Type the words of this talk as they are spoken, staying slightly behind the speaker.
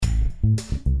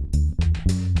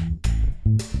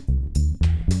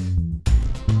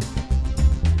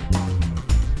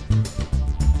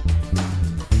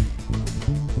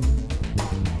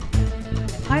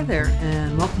there,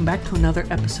 and welcome back to another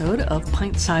episode of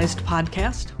Pint Sized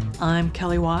Podcast. I'm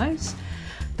Kelly Wise,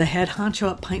 the head honcho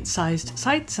at Pint Sized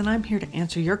Sites, and I'm here to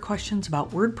answer your questions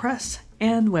about WordPress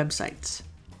and websites.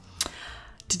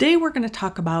 Today we're going to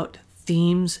talk about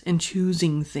themes and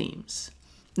choosing themes.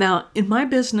 Now, in my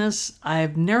business,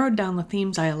 I've narrowed down the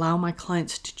themes I allow my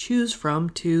clients to choose from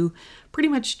to pretty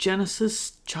much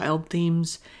Genesis child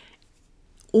themes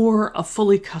or a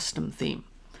fully custom theme.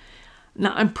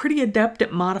 Now, I'm pretty adept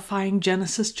at modifying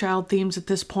Genesis child themes at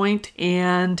this point,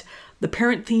 and the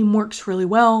parent theme works really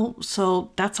well,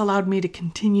 so that's allowed me to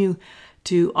continue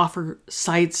to offer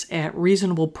sites at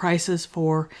reasonable prices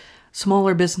for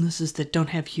smaller businesses that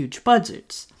don't have huge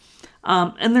budgets.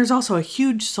 And there's also a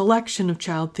huge selection of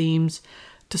child themes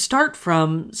to start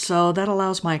from, so that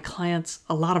allows my clients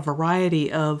a lot of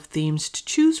variety of themes to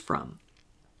choose from.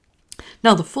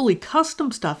 Now, the fully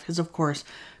custom stuff is, of course,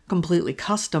 completely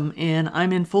custom, and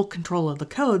I'm in full control of the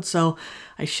code, so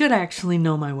I should actually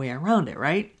know my way around it,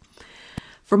 right?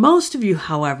 For most of you,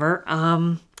 however,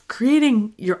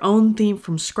 creating your own theme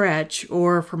from scratch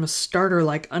or from a starter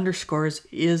like Underscores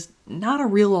is not a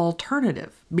real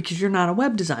alternative because you're not a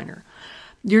web designer.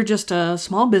 You're just a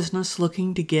small business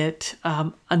looking to get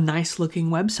a nice looking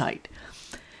website.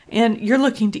 And you're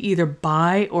looking to either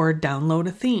buy or download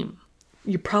a theme.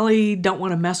 You probably don't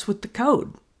want to mess with the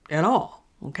code at all.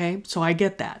 Okay, so I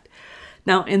get that.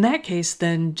 Now, in that case,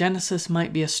 then Genesis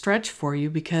might be a stretch for you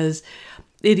because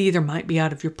it either might be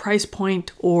out of your price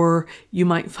point or you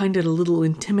might find it a little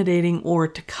intimidating, or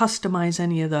to customize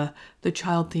any of the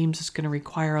child themes is going to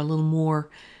require a little more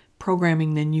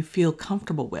programming than you feel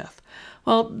comfortable with.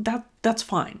 Well, that's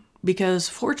fine, because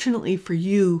fortunately for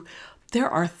you, there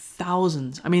are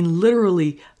thousands,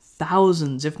 literally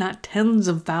thousands, if not tens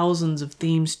of thousands of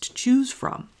themes to choose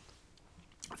from.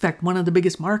 In fact, one of the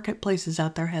biggest marketplaces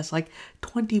out there has like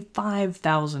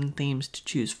 25,000 themes to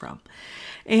choose from.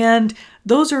 And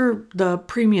those are the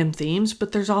premium themes,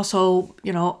 but there's also,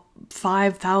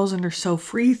 5,000 or so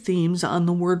free themes on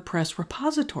the WordPress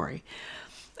repository.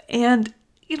 And,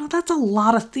 that's a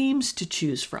lot of themes to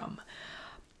choose from.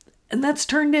 And that's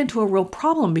turned into a real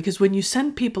problem because when you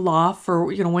send people off, or,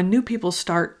 when new people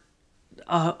start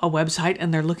a website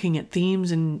and they're looking at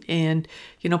themes and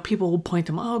people will point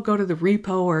them, go to the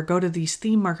repo or go to these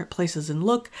theme marketplaces and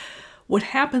look. What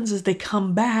happens is they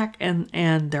come back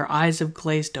and their eyes have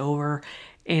glazed over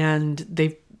and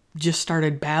they've just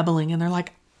started babbling and they're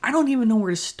like, I don't even know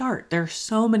where to start. There are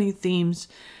so many themes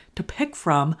to pick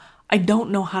from. I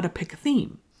don't know how to pick a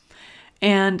theme.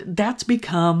 And that's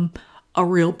become a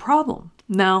real problem.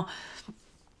 Now,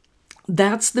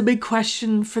 that's the big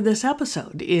question for this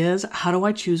episode is, how do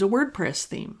I choose a WordPress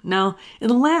theme? Now, in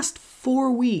the last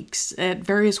 4 weeks at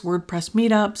various WordPress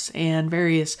meetups and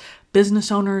various business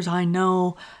owners I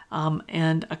know,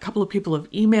 and a couple of people have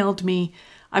emailed me,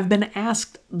 I've been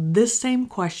asked this same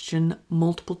question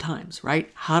multiple times, right?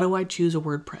 How do I choose a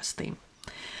WordPress theme?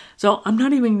 So I'm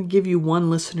not even going to give you one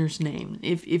listener's name.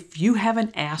 If you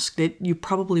haven't asked it, you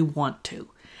probably want to.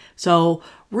 So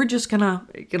we're just going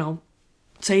to,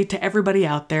 say to everybody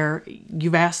out there,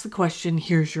 you've asked the question,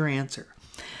 here's your answer.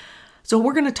 So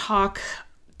we're going to talk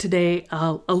today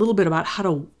a little bit about how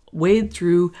to wade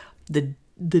through the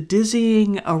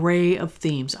dizzying array of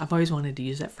themes. I've always wanted to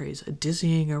use that phrase, a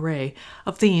dizzying array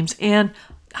of themes, and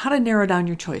how to narrow down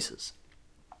your choices.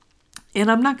 And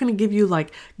I'm not going to give you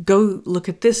go look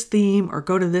at this theme or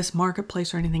go to this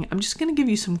marketplace or anything. I'm just going to give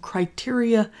you some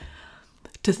criteria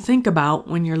to think about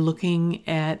when you're looking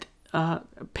at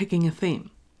picking a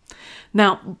theme.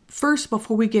 Now, first,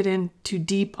 before we get into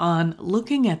deep on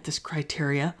looking at this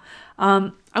criteria,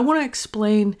 I want to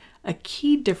explain a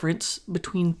key difference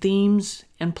between themes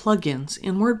and plugins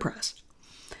in WordPress.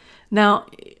 Now,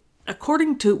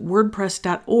 according to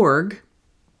WordPress.org,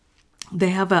 they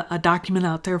have a document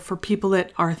out there for people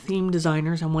that are theme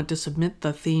designers and want to submit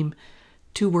the theme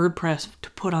to WordPress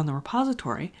to put on the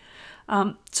repository.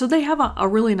 So they have a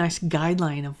really nice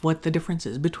guideline of what the difference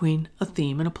is between a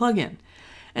theme and a plugin.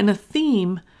 And a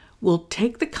theme will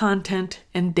take the content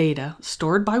and data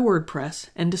stored by WordPress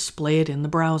and display it in the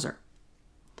browser.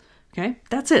 Okay,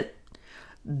 that's it.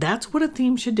 That's what a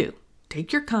theme should do.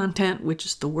 Take your content, which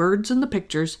is the words and the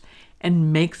pictures,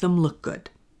 and make them look good.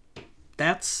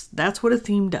 That's what a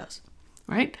theme does,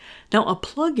 right? Now, a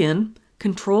plugin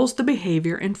controls the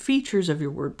behavior and features of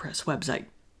your WordPress website.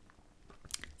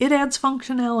 It adds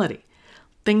functionality,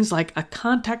 things like a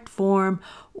contact form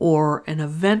or an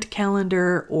event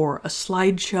calendar or a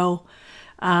slideshow.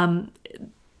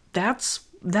 That's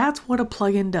what a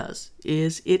plugin does,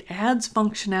 is it adds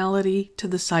functionality to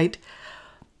the site.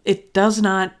 It does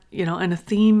not, and a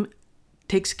theme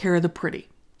takes care of the pretty.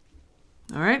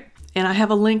 All right. And I have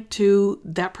a link to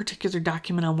that particular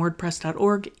document on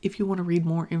WordPress.org if you want to read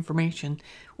more information,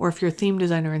 or if you're a theme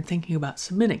designer and thinking about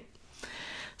submitting.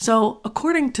 So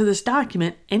according to this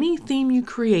document, any theme you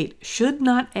create should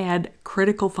not add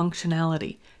critical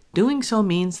functionality. Doing so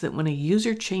means that when a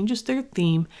user changes their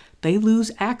theme, they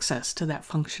lose access to that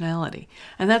functionality.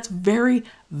 And that's very,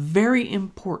 very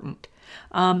important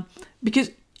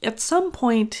because at some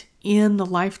point in the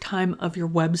lifetime of your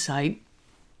website,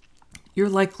 you're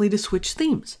likely to switch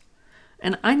themes.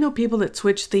 And I know people that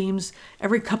switch themes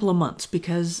every couple of months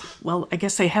because, well, I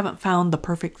guess they haven't found the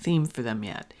perfect theme for them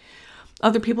yet.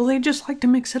 Other people, they just like to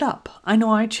mix it up. I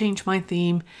know I change my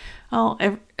theme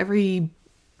every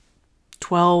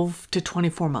 12 to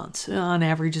 24 months. On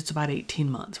average, it's about 18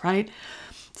 months, right?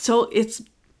 So it's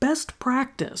best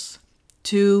practice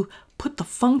to put the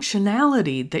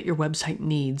functionality that your website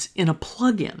needs in a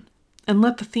plugin and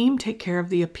let the theme take care of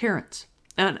the appearance.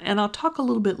 And I'll talk a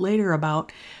little bit later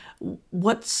about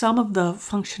what some of the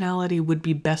functionality would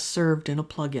be best served in a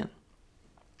plugin.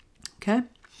 Okay?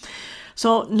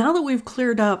 So now that we've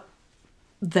cleared up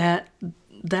that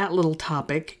little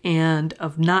topic and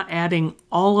of not adding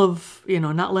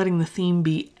not letting the theme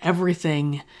be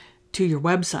everything to your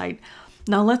website,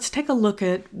 now let's take a look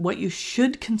at what you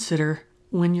should consider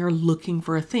when you're looking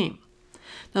for a theme.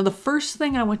 Now, the first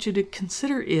thing I want you to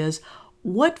consider is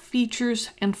what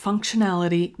features and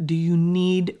functionality do you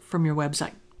need from your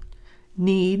website?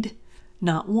 Need,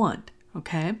 not want,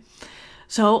 okay?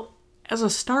 So as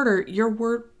a starter, your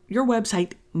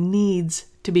website needs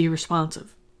to be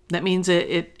responsive. That means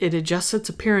it adjusts its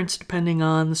appearance depending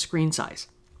on the screen size.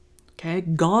 Okay,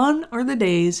 gone are the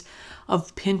days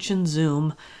of pinch and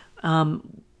zoom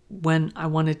when I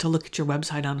wanted to look at your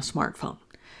website on a smartphone.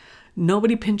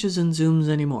 Nobody pinches and zooms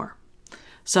anymore.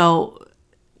 So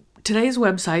today's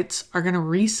websites are going to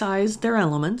resize their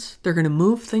elements. They're going to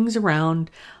move things around.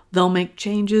 They'll make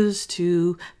changes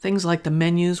to things like the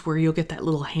menus where you'll get that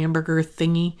little hamburger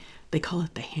thingy. They call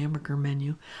it the hamburger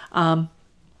menu.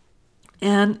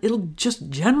 And it'll just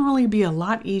generally be a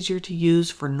lot easier to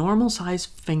use for normal size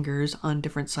fingers on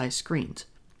different size screens.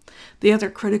 The other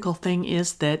critical thing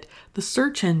is that the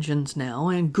search engines now,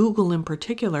 and Google in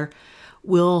particular,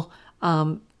 will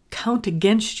count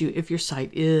against you if your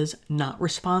site is not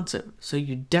responsive. So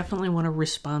you definitely want a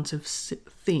responsive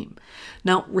theme.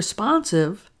 Now,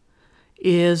 responsive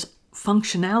is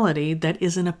functionality that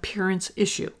is an appearance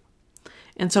issue.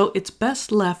 And so it's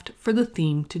best left for the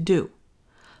theme to do.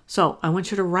 So I want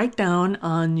you to write down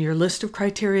on your list of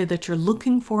criteria that you're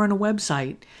looking for on a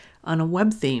website, on a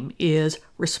web theme, is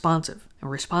responsive.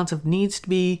 And responsive needs to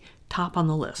be top on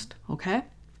the list, okay?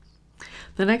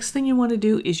 The next thing you want to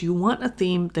do is you want a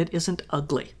theme that isn't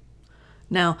ugly.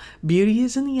 Now, beauty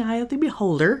is in the eye of the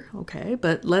beholder, okay?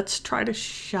 But let's try to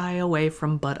shy away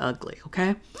from but ugly,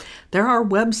 okay? There are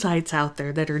websites out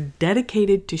there that are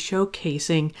dedicated to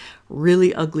showcasing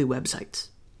really ugly websites.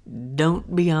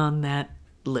 Don't be on that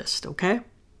list, okay?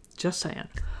 Just saying.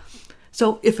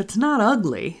 So if it's not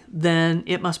ugly, then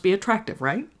it must be attractive,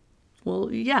 right?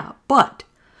 Well, yeah, but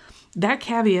that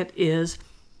caveat is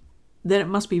that it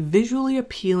must be visually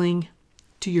appealing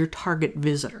to your target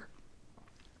visitor.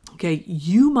 Okay,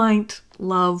 you might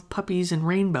love puppies and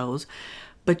rainbows,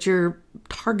 but your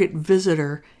target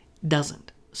visitor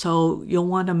doesn't. So you'll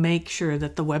want to make sure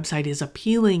that the website is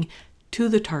appealing to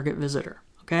the target visitor,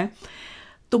 okay?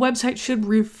 The website should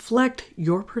reflect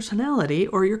your personality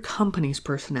or your company's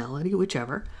personality,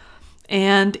 whichever,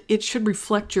 and it should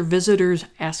reflect your visitors'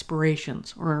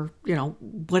 aspirations or,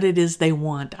 what it is they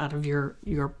want out of your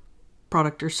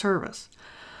product or service.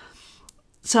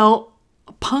 So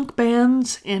punk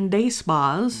bands and day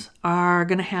spas are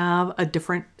going to have a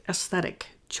different aesthetic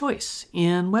choice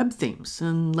in web themes,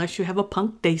 unless you have a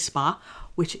punk day spa,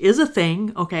 which is a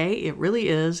thing, okay? It really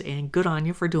is, and good on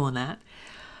you for doing that.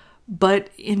 But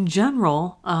in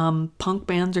general, punk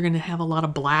bands are going to have a lot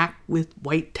of black with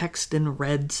white text and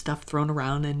red stuff thrown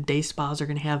around, and day spas are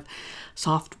going to have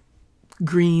soft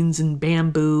greens and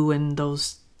bamboo and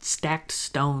those stacked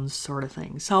stones sort of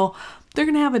thing. So they're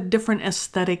going to have a different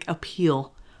aesthetic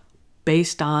appeal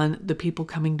based on the people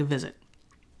coming to visit.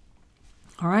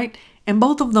 All right? And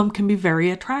both of them can be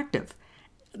very attractive.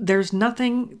 There's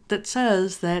nothing that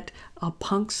says that a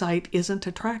punk site isn't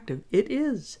attractive. It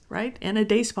is, right? And a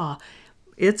day spa,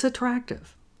 it's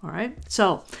attractive. All right?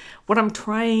 So what I'm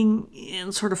trying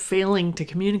and sort of failing to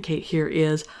communicate here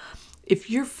is if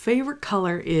your favorite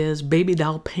color is baby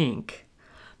doll pink,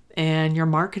 and you're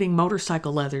marketing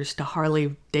motorcycle leathers to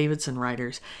Harley Davidson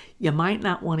riders, you might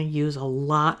not want to use a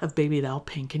lot of baby doll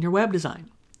pink in your web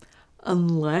design,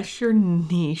 unless your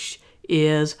niche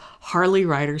is Harley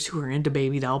riders who are into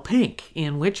baby doll pink,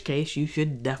 in which case you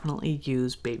should definitely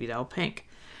use baby doll pink.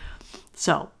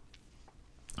 So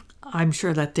I'm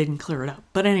sure that didn't clear it up.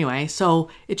 But anyway, so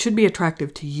it should be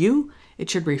attractive to you. It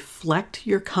should reflect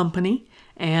your company,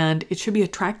 and it should be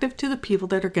attractive to the people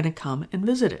that are going to come and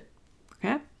visit it.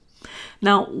 Okay?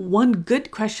 Now, one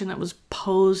good question that was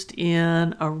posed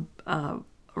in a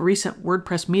recent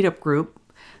WordPress meetup group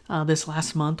this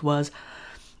last month was,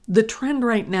 the trend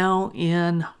right now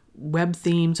in web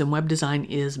themes and web design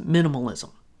is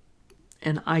minimalism.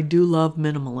 And I do love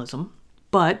minimalism,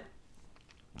 but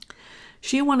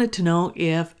she wanted to know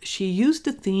if she used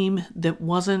a theme that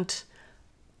wasn't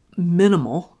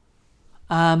minimal,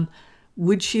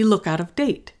 would she look out of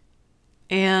date?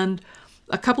 And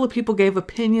a couple of people gave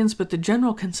opinions, but the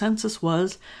general consensus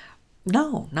was,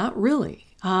 no, not really.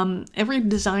 Every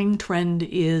design trend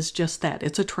is just that.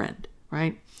 It's a trend,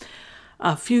 right?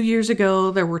 A few years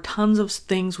ago, there were tons of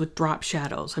things with drop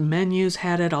shadows. And menus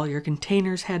had it. All your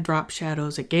containers had drop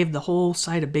shadows. It gave the whole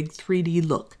site a big 3D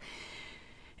look.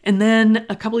 And then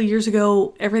a couple of years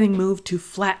ago, everything moved to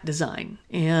flat design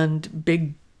and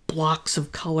big blocks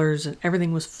of colors, and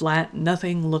everything was flat.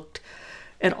 Nothing looked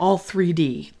at all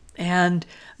 3D. And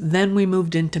then we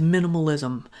moved into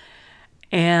minimalism.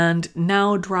 And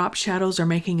now drop shadows are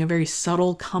making a very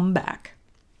subtle comeback.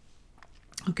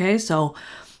 Okay, so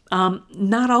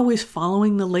not always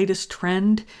following the latest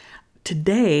trend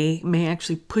today may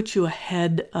actually put you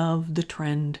ahead of the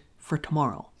trend for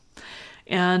tomorrow.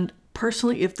 And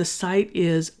personally, if the site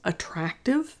is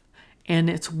attractive and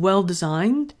it's well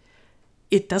designed,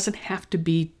 it doesn't have to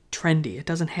be trendy. It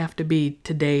doesn't have to be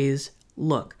today's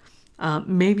look.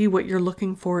 Maybe what you're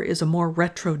looking for is a more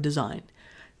retro design.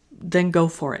 Then go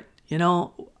for it. You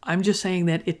know, I'm just saying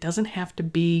that it doesn't have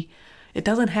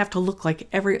to look like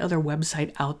every other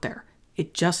website out there.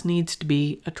 It just needs to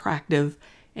be attractive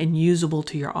and usable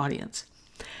to your audience.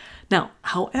 Now,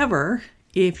 however,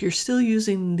 if you're still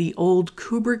using the old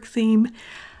Kubrick theme,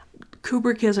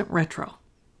 Kubrick isn't retro.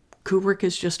 Kubrick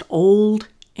is just old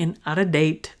and out of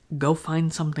date. Go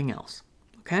find something else.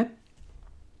 Okay?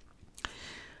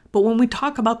 But when we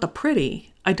talk about the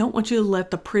pretty, I don't want you to let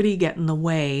the pretty get in the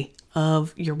way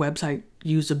of your website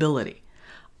usability.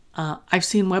 I've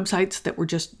seen websites that were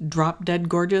just drop dead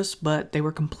gorgeous, but they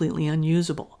were completely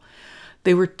unusable.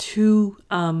 They were too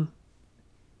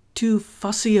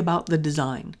fussy about the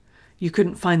design. You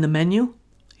couldn't find the menu.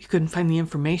 You couldn't find the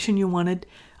information you wanted.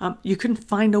 You couldn't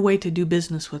find a way to do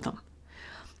business with them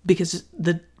because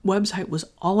the website was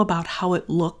all about how it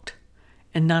looked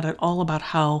and not at all about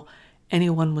how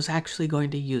anyone was actually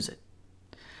going to use it.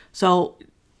 So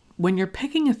when you're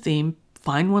picking a theme,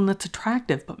 find one that's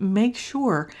attractive, but make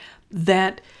sure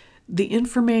that the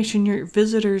information your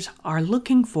visitors are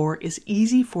looking for is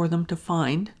easy for them to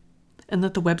find and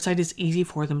that the website is easy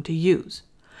for them to use.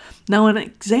 Now, an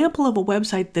example of a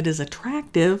website that is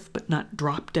attractive, but not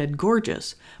drop dead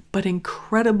gorgeous, but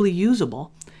incredibly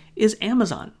usable is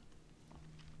Amazon.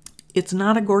 It's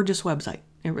not a gorgeous website.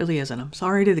 It really isn't. I'm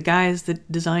sorry to the guys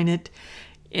that design it,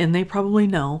 and they probably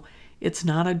know it's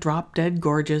not a drop dead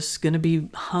gorgeous, going to be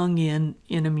hung in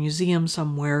a museum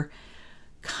somewhere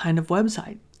kind of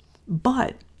website.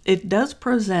 But it does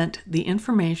present the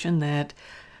information that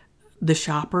the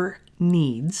shopper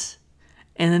needs,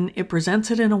 and it presents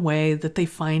it in a way that they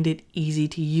find it easy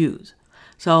to use.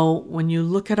 So when you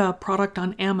look at a product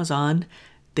on Amazon,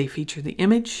 they feature the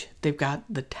image, they've got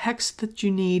the text that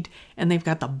you need, and they've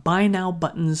got the buy now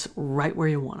buttons right where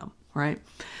you want them, right?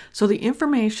 So the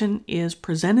information is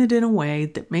presented in a way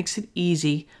that makes it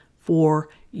easy for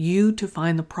you to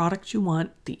find the product you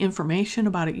want, the information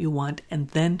about it you want, and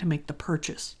then to make the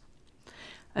purchase.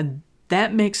 And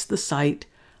that makes the site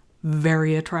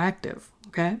very attractive,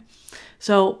 okay?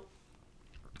 So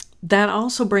that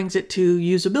also brings it to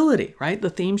usability, right? The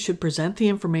theme should present the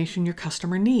information your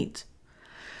customer needs.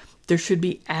 There should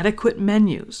be adequate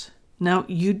menus. Now,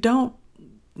 you don't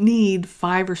need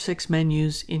 5 or 6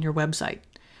 menus in your website.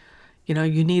 You know,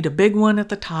 you need a big one at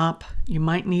the top. You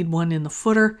might need one in the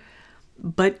footer,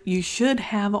 but you should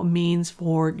have a means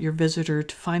for your visitor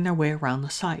to find their way around the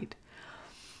site.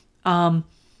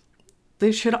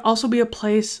 There should also be a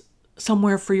place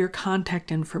somewhere for your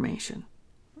contact information.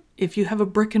 If you have a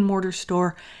brick and mortar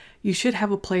store, you should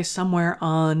have a place somewhere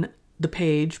on the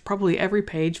page, probably every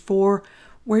page, for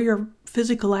where your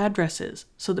physical address is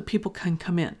so that people can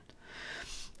come in.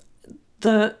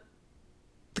 The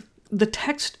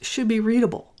text should be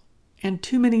readable. And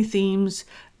too many themes,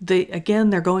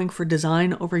 they're going for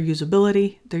design over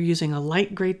usability. They're using a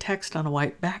light gray text on a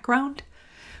white background,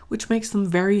 which makes them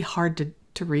very hard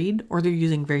to read, or they're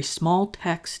using very small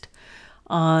text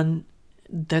on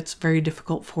that's very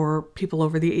difficult for people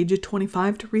over the age of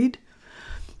 25 to read.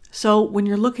 So when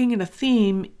you're looking at a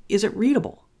theme, is it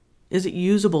readable? Is it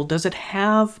usable? Does it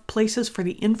have places for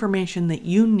the information that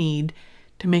you need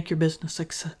to make your business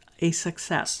a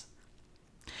success?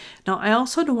 Now, I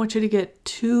also don't want you to get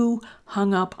too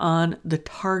hung up on the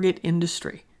target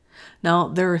industry. Now,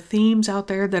 there are themes out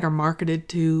there that are marketed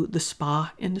to the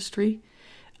spa industry.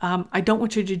 I don't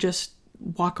want you to just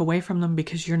walk away from them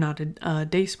because you're not a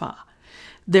day spa.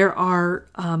 There are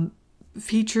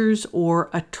features or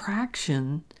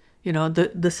attraction.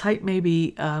 The site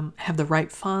maybe have the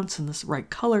right fonts and the right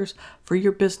colors for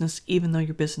your business, even though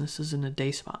your business isn't a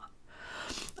day spa.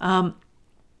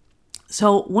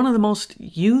 So one of the most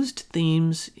used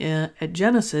themes at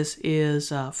Genesis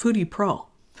is Foodie Pro,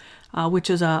 which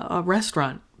is a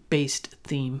restaurant-based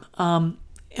theme.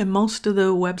 And most of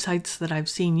the websites that I've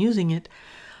seen using it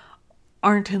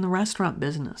aren't in the restaurant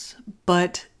business.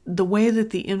 But the way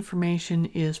that the information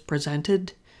is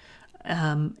presented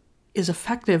is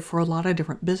effective for a lot of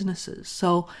different businesses.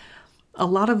 So a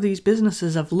lot of these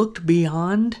businesses have looked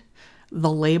beyond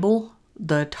the label,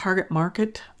 the target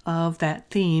market of that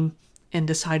theme, and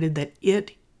decided that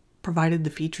it provided the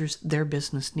features their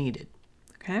business needed.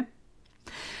 Okay?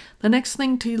 The next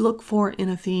thing to look for in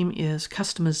a theme is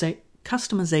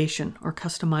customization or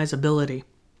customizability,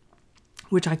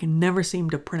 which I can never seem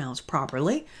to pronounce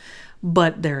properly,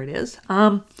 but there it is.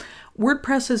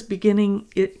 WordPress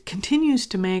it continues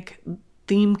to make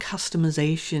theme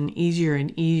customization easier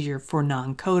and easier for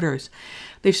non-coders.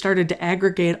 They've started to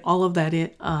aggregate all of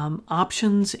that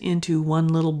options into one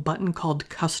little button called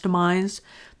Customize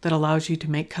that allows you to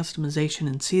make customization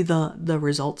and see the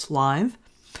results live.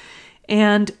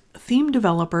 And theme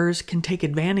developers can take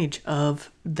advantage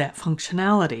of that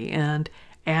functionality and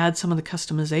add some of the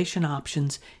customization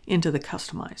options into the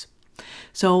Customize.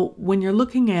 So when you're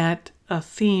looking at a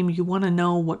theme, you want to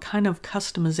know what kind of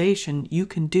customization you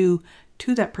can do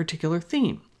to that particular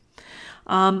theme.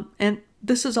 And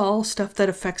this is all stuff that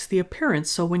affects the appearance.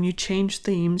 So when you change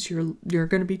themes, you're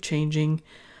going to be changing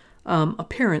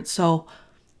appearance. So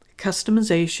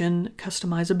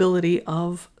customizability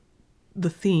of the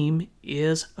theme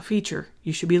is a feature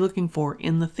you should be looking for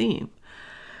in the theme.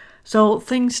 So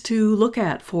things to look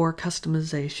at for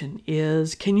customization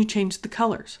is, can you change the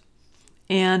colors?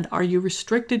 And are you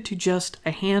restricted to just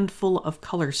a handful of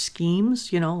color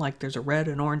schemes? Like there's a red,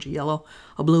 an orange, a yellow,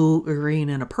 a blue, a green,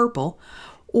 and a purple.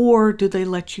 Or do they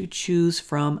let you choose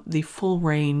from the full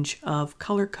range of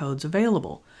color codes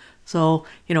available? So,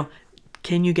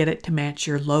 can you get it to match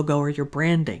your logo or your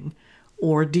branding?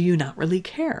 Or do you not really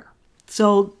care?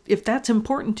 So if that's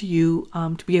important to you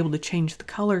to be able to change the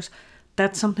colors,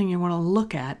 that's something you want to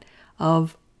look at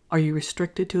of, are you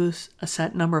restricted to a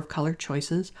set number of color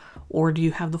choices, or do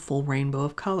you have the full rainbow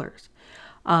of colors?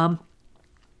 A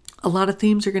lot of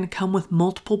themes are going to come with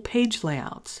multiple page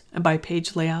layouts. And by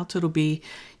page layouts, it'll be,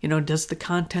 does the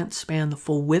content span the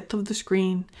full width of the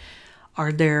screen?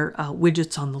 Are there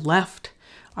widgets on the left?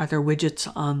 Are there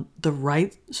widgets on the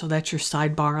right? So that's your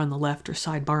sidebar on the left or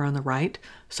sidebar on the right.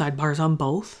 Sidebars on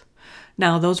both.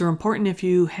 Now, those are important if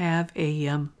you have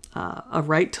a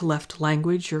right to left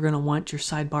language. You're going to want your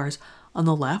sidebars on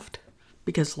the left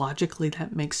because logically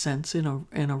that makes sense in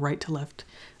a right to left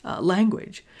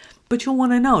language. But you'll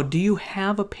want to know, do you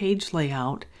have a page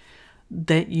layout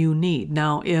that you need?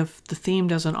 Now, if the theme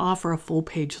doesn't offer a full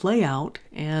page layout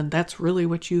and that's really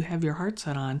what you have your heart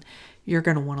set on, you're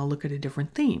going to want to look at a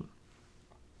different theme.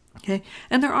 Okay,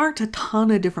 and there aren't a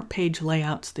ton of different page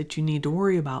layouts that you need to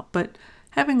worry about, but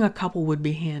having a couple would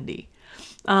be handy.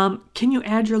 Can you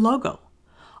add your logo?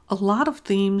 A lot of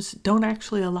themes don't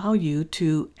actually allow you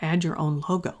to add your own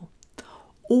logo.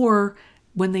 Or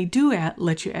when they do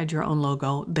let you add your own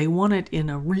logo, they want it in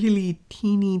a really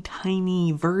teeny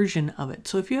tiny version of it.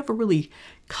 So if you have a really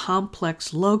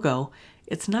complex logo,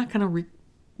 it's not going to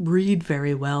read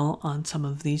very well on some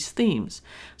of these themes.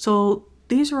 So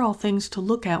these are all things to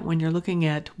look at when you're looking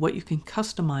at what you can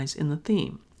customize in the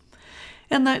theme.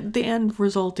 And the end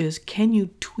result is, can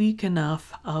you tweak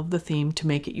enough of the theme to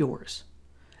make it yours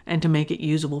and to make it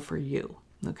usable for you?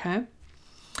 Okay.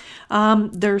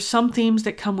 There are some themes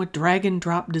that come with drag and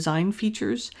drop design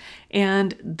features,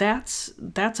 and that's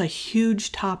a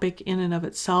huge topic in and of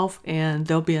itself. And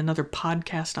there'll be another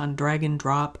podcast on drag and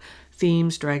drop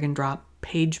themes, drag and drop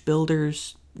page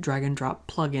builders, drag and drop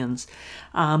plugins.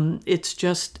 It's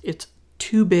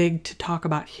too big to talk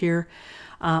about here.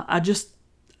 I just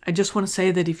want to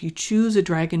say that if you choose a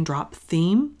drag and drop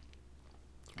theme,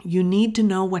 you need to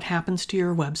know what happens to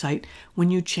your website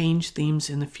when you change themes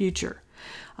in the future.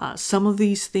 Some of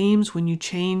these themes, when you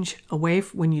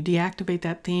when you deactivate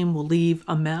that theme, will leave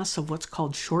a mess of what's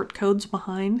called short codes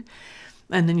behind.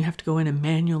 And then you have to go in and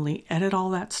manually edit all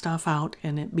that stuff out,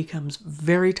 and it becomes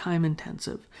very time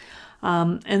intensive.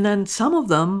 And then some of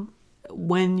them,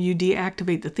 when you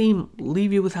deactivate the theme,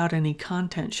 leave you without any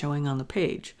content showing on the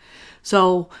page.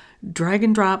 So drag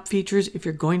and drop features, if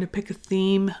you're going to pick a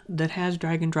theme that has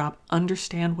drag and drop,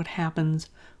 understand what happens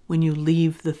when you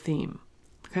leave the theme.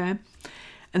 Okay?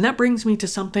 And that brings me to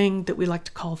something that we like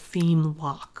to call theme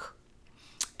lock.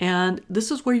 And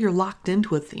this is where you're locked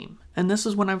into a theme. And this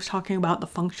is when I was talking about the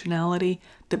functionality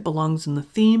that belongs in the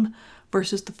theme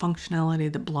versus the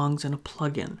functionality that belongs in a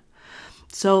plugin.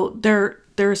 So there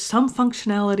is some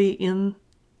functionality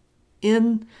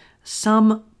in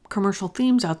some commercial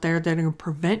themes out there that are going to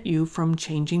prevent you from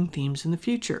changing themes in the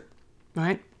future,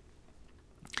 right?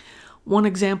 One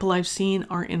example I've seen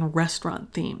are in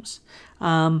restaurant themes.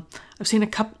 I've seen a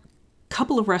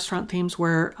couple of restaurant themes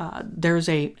where there's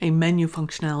a menu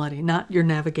functionality, not your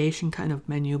navigation kind of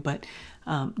menu, but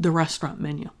the restaurant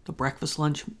menu, the breakfast,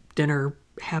 lunch, dinner,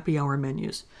 happy hour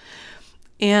menus.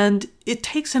 And it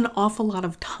takes an awful lot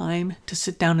of time to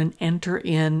sit down and enter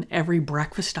in every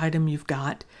breakfast item you've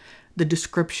got, the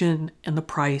description and the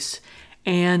price,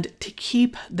 and to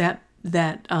keep that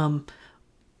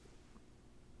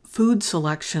food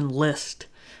selection list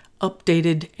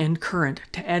updated and current,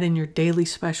 to add in your daily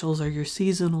specials or your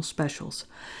seasonal specials.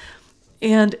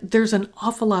 And there's an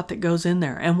awful lot that goes in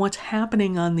there. And what's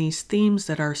happening on these themes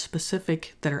that are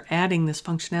specific, that are adding this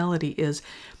functionality, is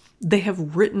they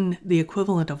have written the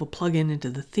equivalent of a plugin into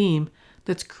the theme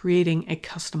that's creating a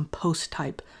custom post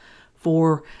type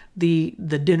for the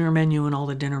dinner menu and all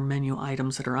the dinner menu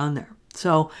items that are on there.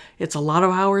 So it's a lot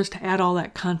of hours to add all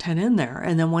that content in there.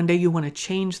 And then one day you want to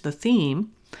change the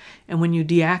theme. And when you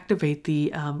deactivate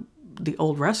the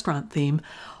old restaurant theme,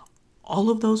 all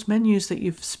of those menus that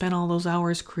you've spent all those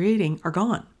hours creating are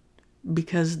gone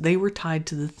because they were tied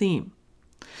to the theme.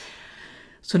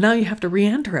 So now you have to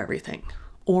re-enter everything,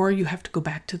 or you have to go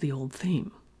back to the old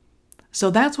theme. So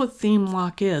that's what theme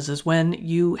lock is when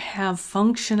you have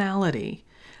functionality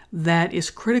that is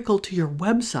critical to your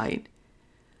website,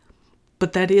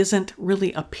 but that isn't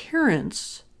really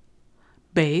appearance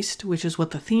based, which is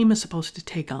what the theme is supposed to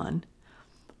take on,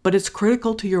 but it's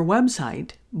critical to your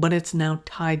website, but it's now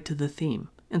tied to the theme.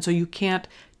 And so you can't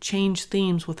change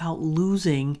themes without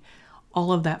losing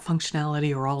all of that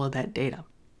functionality or all of that data.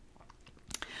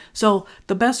 So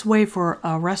the best way for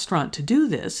a restaurant to do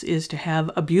this is to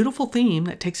have a beautiful theme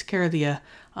that takes care of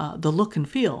the look and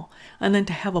feel, and then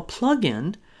to have a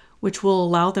plugin which will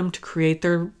allow them to create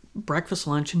their breakfast,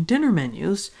 lunch, and dinner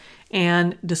menus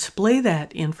and display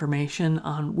that information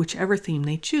on whichever theme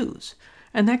they choose.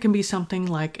 And that can be something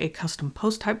like a custom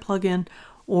post type plugin,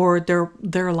 or there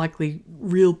are likely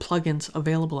real plugins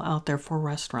available out there for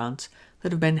restaurants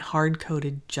that have been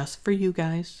hard-coded just for you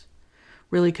guys.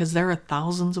 Really, because there are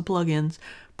thousands of plugins.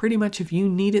 Pretty much if you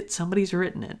need it, somebody's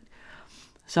written it.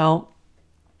 So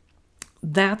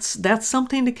that's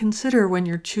something to consider when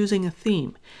you're choosing a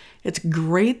theme. It's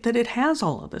great that it has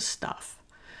all of this stuff,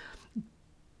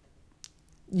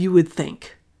 you would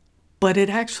think, but it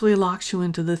actually locks you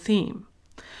into the theme.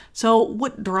 So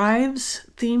what drives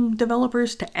theme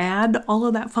developers to add all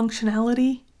of that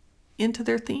functionality into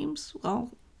their themes?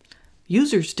 Well,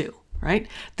 users do, right?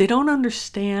 They don't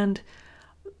understand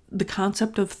the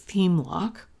concept of theme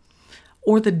lock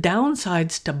or the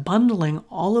downsides to bundling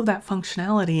all of that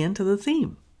functionality into the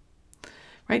theme,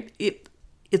 right?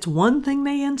 It's one thing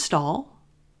they install,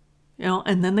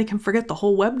 and then they can forget the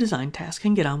whole web design task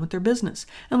and get on with their business.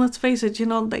 And let's face it,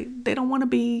 they don't want to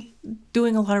be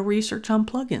doing a lot of research on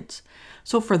plugins.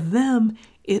 So for them,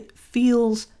 it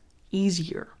feels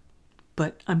easier.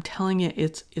 But I'm telling you,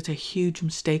 it's a huge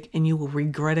mistake, and you will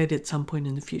regret it at some point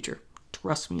in the future.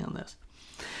 Trust me on this.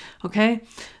 Okay,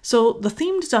 so the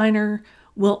theme designer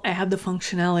will add the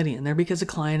functionality in there because a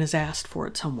client has asked for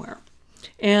it somewhere,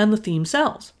 and the theme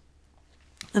sells.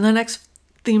 And the next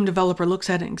theme developer looks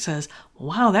at it and says,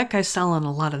 wow, that guy's selling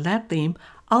a lot of that theme.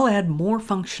 I'll add more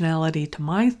functionality to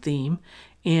my theme,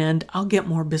 and I'll get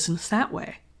more business that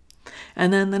way.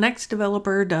 And then the next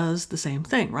developer does the same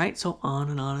thing, right? So on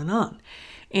and on and on.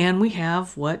 And we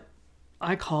have what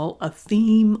I call a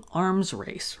theme arms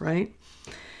race, right?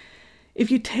 If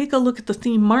you take a look at the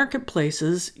theme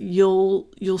marketplaces, you'll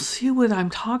see what I'm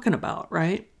talking about,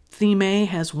 right? Theme A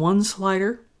has one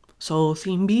slider, so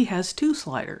Theme B has two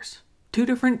sliders, two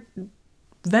different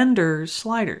vendor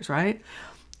sliders, right?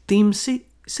 Theme C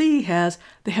they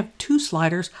have two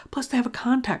sliders, plus they have a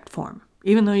contact form,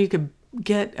 even though you could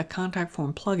get a contact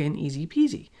form plugin easy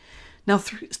peasy. Now,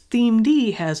 Theme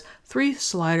D has 3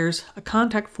 sliders, a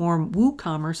contact form,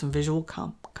 WooCommerce, and Visual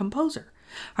Composer,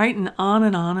 right? And on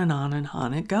and on and on and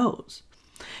on it goes.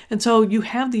 And so you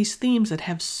have these themes that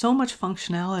have so much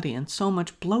functionality and so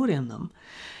much bloat in them.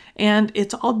 And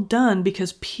it's all done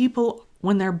because people,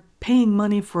 when they're paying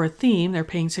money for a theme, they're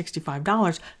paying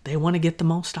 $65, they want to get the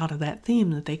most out of that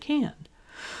theme that they can.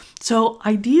 So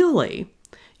ideally,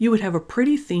 you would have a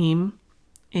pretty theme,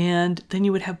 and then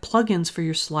you would have plugins for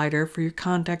your slider, for your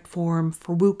contact form,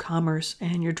 for WooCommerce,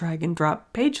 and your drag and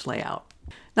drop page layout.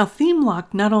 Now, Theme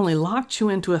Lock not only locks you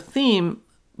into a theme,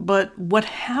 but what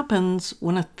happens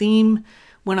when a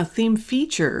theme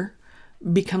feature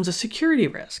becomes a security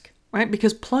risk, right?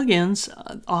 Because plugins,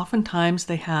 oftentimes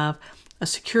they have a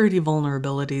security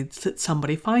vulnerability that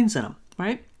somebody finds in them,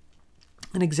 right?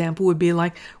 An example would be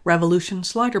like Revolution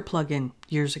Slider plugin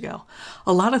years ago.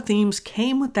 A lot of themes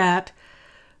came with that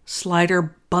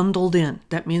slider bundled in.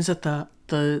 That means that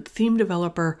the theme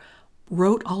developer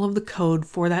wrote all of the code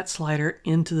for that slider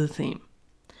into the theme.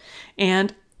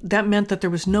 And that meant that there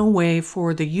was no way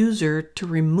for the user to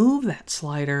remove that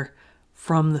slider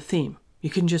from the theme.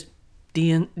 You can just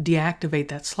deactivate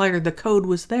that slider. The code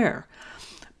was there,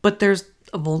 but there's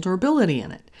a vulnerability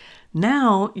in it.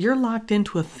 Now you're locked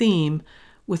into a theme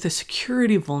with a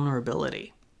security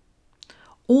vulnerability,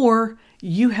 or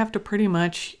you have to pretty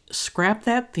much scrap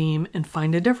that theme and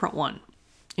find a different one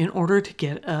in order to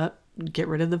get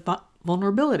rid of the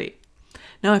vulnerability.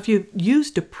 Now, if you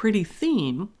used a pretty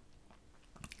theme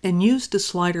and used a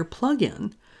slider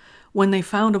plugin, when they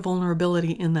found a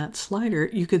vulnerability in that slider,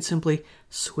 you could simply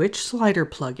switch slider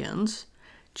plugins,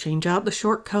 change out the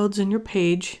short codes in your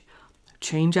page,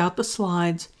 change out the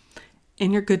slides,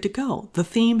 and you're good to go. The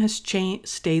theme has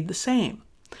stayed the same.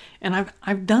 And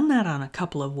I've done that on a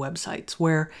couple of websites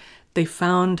where they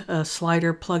found a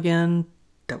slider plugin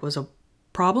that was a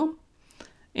problem,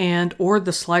 or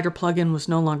the slider plugin was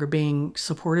no longer being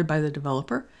supported by the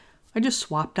developer. I just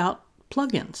swapped out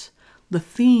plugins. The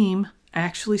theme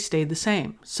actually stayed the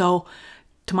same. So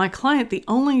to my client, the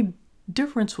only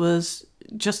difference was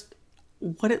just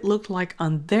what it looked like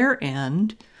on their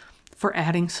end for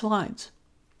adding slides.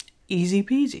 Easy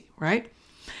peasy, right?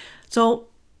 So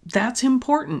that's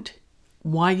important,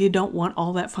 why you don't want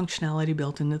all that functionality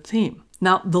built into the theme.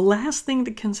 Now, the last thing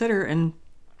to consider, and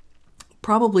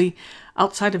probably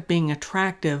outside of being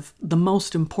attractive, the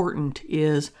most important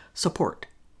is support.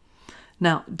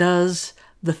 Now, does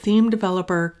the theme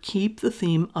developer keep the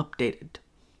theme updated?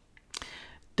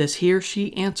 Does he or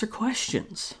she answer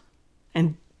questions?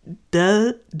 And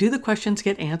do the questions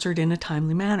get answered in a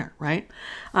timely manner, right?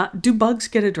 Do bugs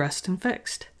get addressed and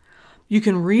fixed? You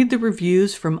can read the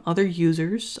reviews from other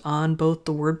users on both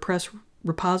the WordPress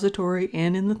repository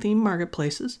and in the theme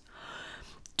marketplaces.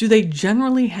 Do they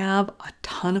generally have a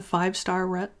ton of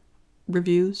 5-star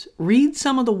reviews? Read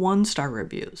some of the 1-star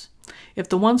reviews. If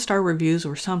the 1-star reviews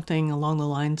were something along the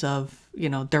lines of,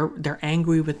 they're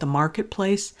angry with the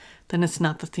marketplace, then it's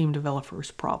not the theme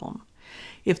developer's problem.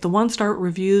 If the 1-star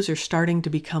reviews are starting to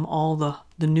become all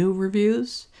the new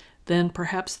reviews, then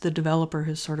perhaps the developer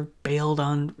has sort of bailed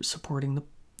on supporting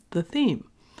the theme,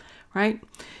 right?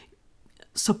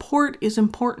 Support is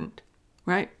important,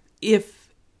 right?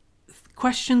 If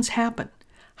questions happen,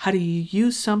 how do you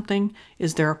use something?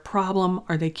 Is there a problem?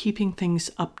 Are they keeping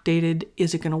things updated?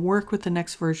 Is it going to work with the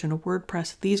next version of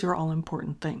WordPress? These are all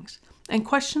important things. And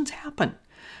questions happen.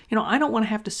 I don't want to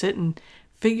have to sit and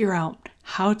figure out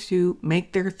how to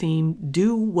make their theme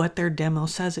do what their demo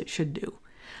says it should do.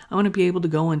 I want to be able to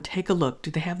go and take a look.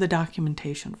 Do they have the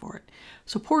documentation for it?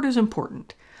 Support is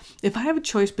important. If I have a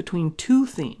choice between 2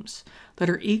 themes that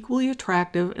are equally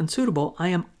attractive and suitable, I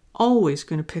am always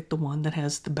going to pick the one that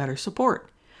has the better support.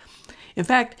 In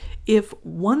fact, if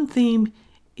one theme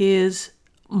is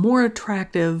more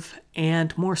attractive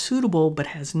and more suitable but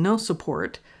has no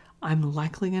support, I'm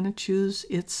likely going to choose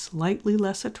its slightly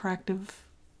less attractive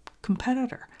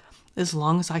competitor, as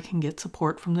long as I can get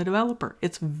support from the developer.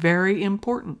 It's very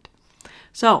important.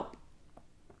 So,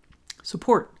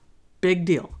 support, big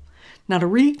deal. Now, to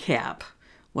recap,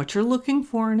 what you're looking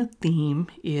for in a theme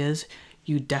is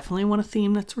you definitely want a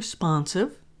theme that's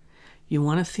responsive. You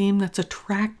want a theme that's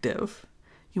attractive.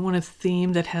 You want a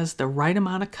theme that has the right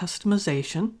amount of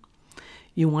customization.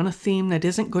 You want a theme that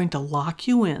isn't going to lock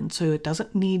you in, so it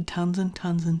doesn't need tons and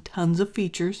tons and tons of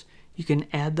features. You can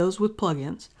add those with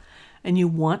plugins. And you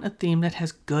want a theme that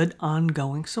has good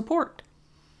ongoing support.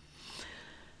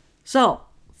 So,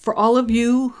 for all of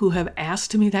you who have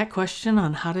asked me that question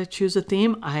on how to choose a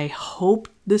theme, I hope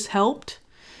this helped.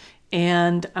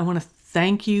 And I want to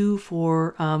thank you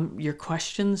for your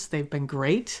questions. They've been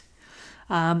great.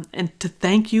 And to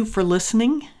thank you for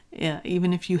listening.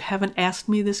 Even if you haven't asked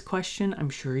me this question, I'm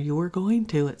sure you're going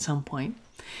to at some point.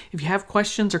 If you have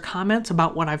questions or comments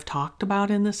about what I've talked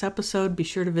about in this episode, be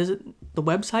sure to visit the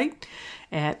website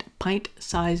at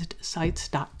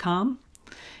pintsizedsites.com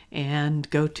and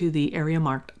go to the area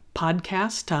marked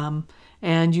podcast,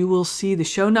 and you will see the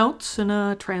show notes and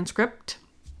a transcript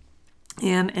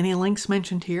and any links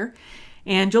mentioned here.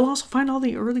 And you'll also find all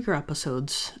the earlier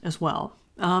episodes as well.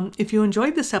 If you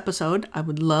enjoyed this episode, I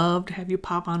would love to have you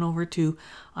pop on over to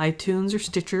iTunes or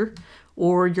Stitcher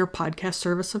or your podcast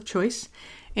service of choice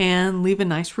and leave a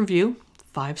nice review.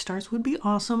 5 stars would be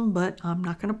awesome, but I'm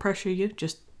not going to pressure you.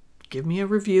 Just give me a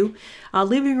review.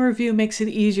 Leaving a review makes it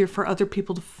easier for other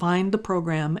people to find the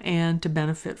program and to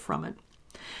benefit from it.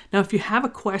 Now, if you have a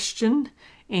question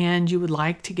and you would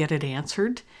like to get it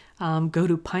answered, go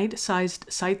to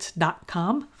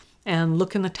pintsizedsites.com and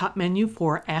look in the top menu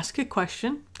for Ask a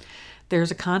Question.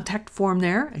 There's a contact form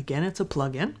there. Again, it's a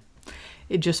plugin.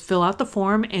 Just fill out the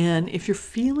form, and if you're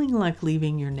feeling like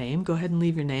leaving your name, go ahead and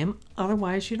leave your name.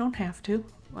 Otherwise, you don't have to.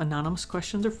 Anonymous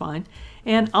questions are fine.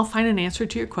 And I'll find an answer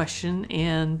to your question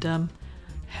and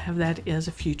have that as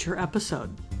a future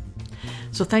episode.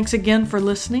 So thanks again for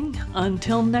listening.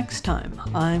 Until next time,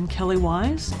 I'm Kelly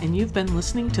Wise, and you've been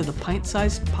listening to the Pint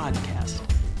Sized Podcast.